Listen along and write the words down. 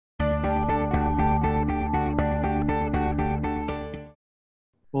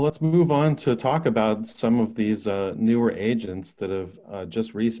Well, let's move on to talk about some of these newer agents that have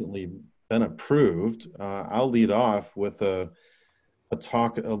just recently been approved. I'll lead off with a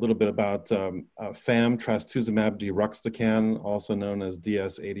talk a little bit about FAM, Trastuzumab Deruxtecan, also known as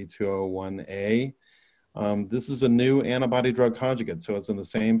DS8201A. This is a new antibody drug conjugate, so it's in the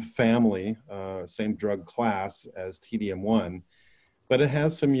same family, same drug class as TDM1, but it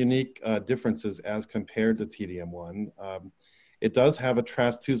has some unique differences as compared to TDM1. It does have a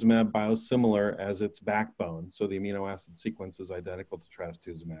trastuzumab biosimilar as its backbone, so the amino acid sequence is identical to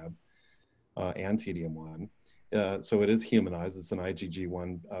trastuzumab and TDM1. So it is humanized. It's an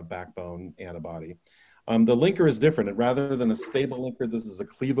IgG1 backbone antibody. The linker is different. Rather than a stable linker, this is a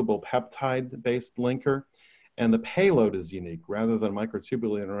cleavable peptide-based linker, and the payload is unique. Rather than a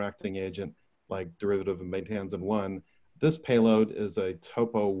microtubule interacting agent like derivative of maytansine 1, this payload is a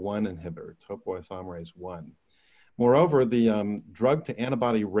topo-1 inhibitor, topoisomerase 1. Moreover, the drug to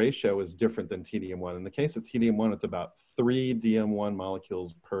antibody ratio is different than TDM1. In the case of TDM1, it's about 3 DM1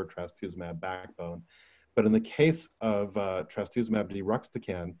 molecules per trastuzumab backbone. But in the case of trastuzumab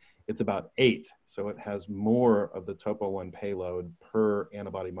deruxtecan, it's about 8. So it has more of the topo-1 payload per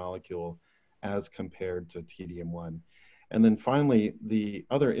antibody molecule as compared to TDM1. And then finally, the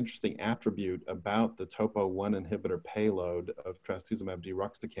other interesting attribute about the topo-1 inhibitor payload of trastuzumab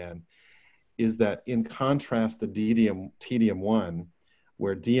deruxtecan is that in contrast to TDM1,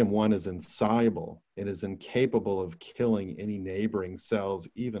 where DM1 is insoluble, it is incapable of killing any neighboring cells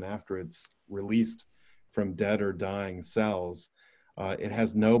even after it's released from dead or dying cells. It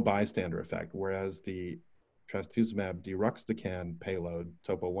has no bystander effect, whereas the trastuzumab deruxtecan payload,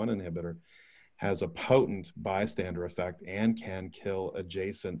 topo-1 inhibitor, has a potent bystander effect and can kill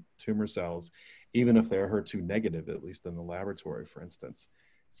adjacent tumor cells, even if they're HER2 negative, at least in the laboratory, for instance.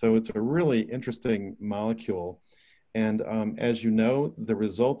 So it's a really interesting molecule. And as you know, the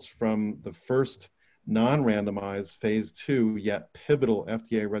results from the first non-randomized phase 2, yet pivotal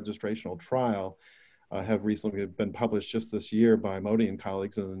FDA registrational trial have recently been published just this year by Modi and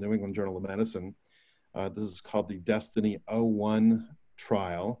colleagues in the New England Journal of Medicine. This is called the Destiny-01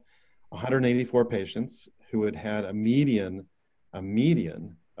 trial. 184 patients who had had a median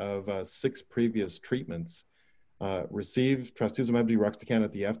of 6 previous treatments received trastuzumab deruxtecan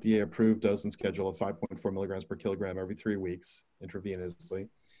at the FDA-approved dose and schedule of 5.4 milligrams per kilogram every 3 weeks intravenously.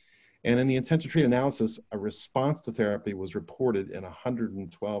 And in the intent to treat analysis, a response to therapy was reported in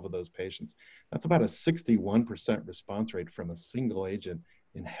 112 of those patients. That's about a 61% response rate from a single agent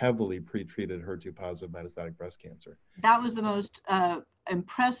in heavily pretreated HER2-positive metastatic breast cancer. That was the most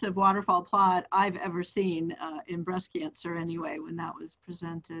impressive waterfall plot I've ever seen in breast cancer anyway, when that was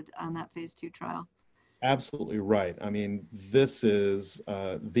presented on that phase 2 trial. Absolutely right. I mean, this is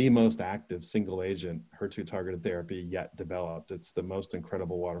the most active single agent HER2 targeted therapy yet developed. It's the most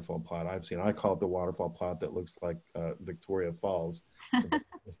incredible waterfall plot I've seen. I call it the waterfall plot that looks like Victoria Falls. I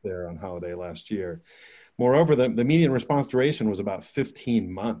was there on holiday last year. Moreover, the median response duration was about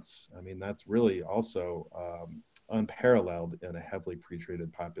 15 months. I mean, that's really also unparalleled in a heavily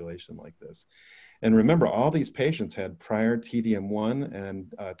pretreated population like this. And remember, all these patients had prior TDM1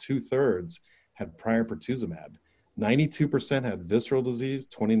 and 2/3 had prior pertuzumab. 92% had visceral disease,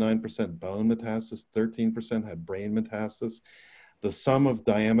 29% bone metastasis, 13% had brain metastasis. The sum of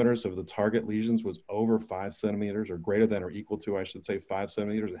diameters of the target lesions was over 5 centimeters, or greater than or equal to, I should say, 5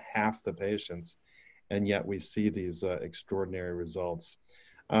 centimeters in half the patients. And yet we see these extraordinary results.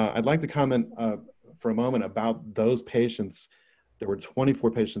 I'd like to comment for a moment about those patients. There were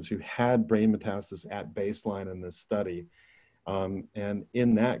 24 patients who had brain metastasis at baseline in this study. And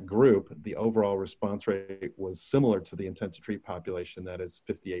in that group, the overall response rate was similar to the intent to treat population, that is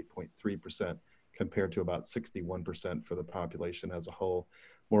 58.3% compared to about 61% for the population as a whole.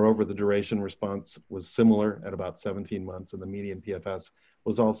 Moreover, the duration response was similar at about 17 months, and the median PFS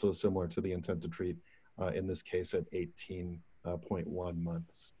was also similar to the intent to treat, in this case at 18.1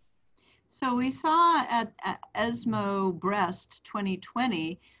 months. So we saw at ESMO Breast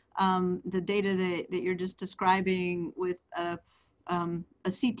 2020, the data that you're just describing with a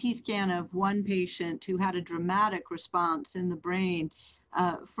CT scan of one patient who had a dramatic response in the brain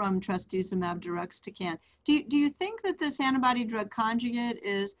from trastuzumab deruxtecan. Do you think that this antibody drug conjugate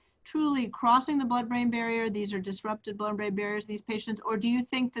is truly crossing the blood-brain barrier? These are disrupted blood-brain barriers, these patients, or do you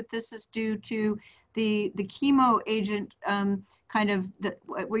think that this is due to the chemo agent kind of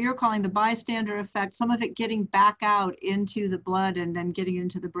what you're calling the bystander effect, some of it getting back out into the blood and then getting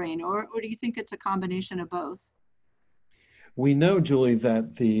into the brain, or do you think it's a combination of both? We know, Julie,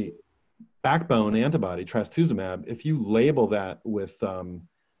 that the backbone antibody, trastuzumab, if you label that with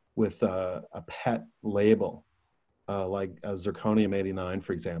a PET label, like zirconium-89,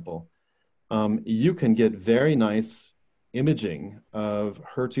 for example, you can get very nice imaging of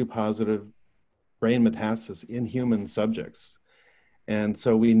HER2 positive brain metastasis in human subjects. And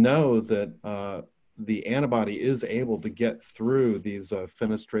so we know that the antibody is able to get through these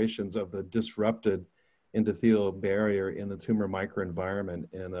fenestrations of the disrupted endothelial barrier in the tumor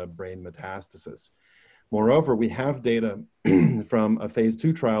microenvironment in a brain metastasis. Moreover, we have data from a phase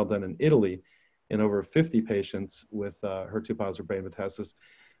 2 trial done in Italy in over 50 patients with HER2 positive brain metastasis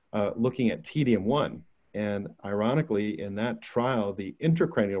looking at TDM1. And ironically, in that trial, the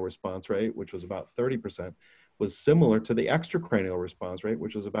intracranial response rate, which was about 30%, was similar to the extracranial response rate,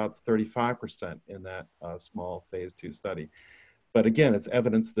 which was about 35% in that small phase 2 study. But again, it's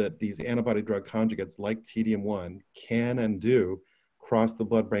evidence that these antibody drug conjugates like TDM1 can and do cross the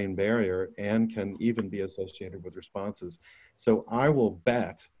blood-brain barrier and can even be associated with responses. So I will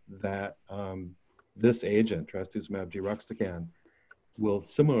bet that this agent, Trastuzumab Deruxtecan, will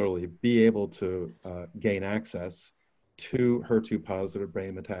similarly be able to gain access to HER2 positive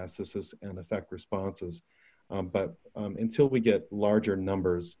brain metastasis and affect responses. But until we get larger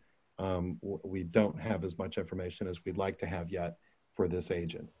numbers, we don't have as much information as we'd like to have yet for this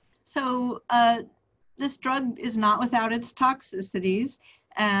agent. So this drug is not without its toxicities,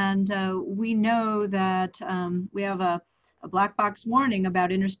 and we know that we have a black box warning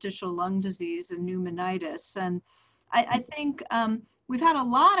about interstitial lung disease and pneumonitis. And I think we've had a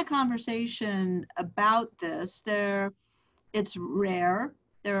lot of conversation about this. It's rare.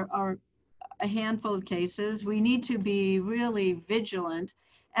 There are a handful of cases. We need to be really vigilant.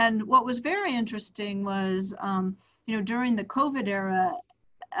 And what was very interesting was, during the COVID era,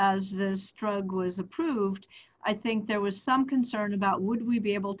 as this drug was approved, I think there was some concern about would we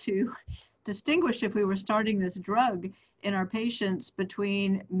be able to distinguish if we were starting this drug in our patients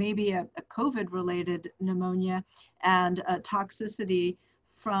between maybe a COVID-related pneumonia and a toxicity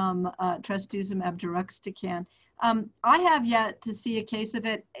from Trastuzumab Deruxtecan. I have yet to see a case of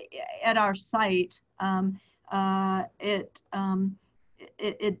it at our site.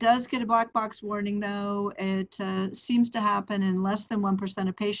 It does get a black box warning, though. It seems to happen in less than 1%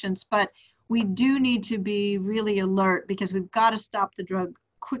 of patients, but we do need to be really alert because we've got to stop the drug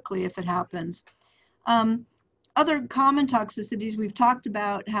quickly if it happens. Other common toxicities, we've talked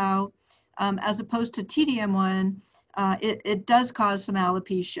about how, as opposed to TDM1, it does cause some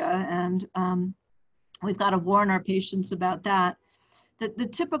alopecia, and we've got to warn our patients about that. The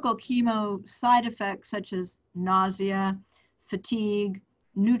typical chemo side effects such as nausea, fatigue,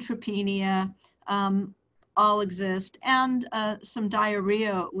 neutropenia, all exist, and some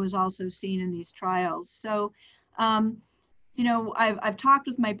diarrhea was also seen in these trials. So, I've talked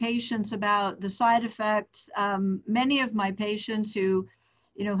with my patients about the side effects. Many of my patients who,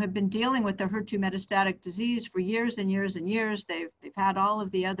 have been dealing with the HER2 metastatic disease for years and years and years, they've had all of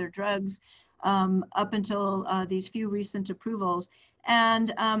the other drugs up until these few recent approvals.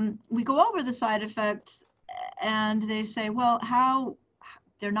 And we go over the side effects and they say, well,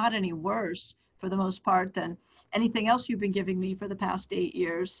 they're not any worse for the most part than anything else you've been giving me for the past 8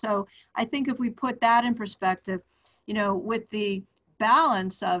 years. So I think if we put that in perspective, with the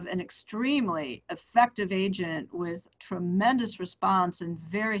balance of an extremely effective agent with tremendous response in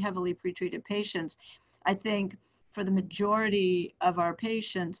very heavily pretreated patients, I think for the majority of our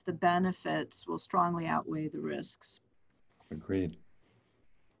patients, the benefits will strongly outweigh the risks. Agreed.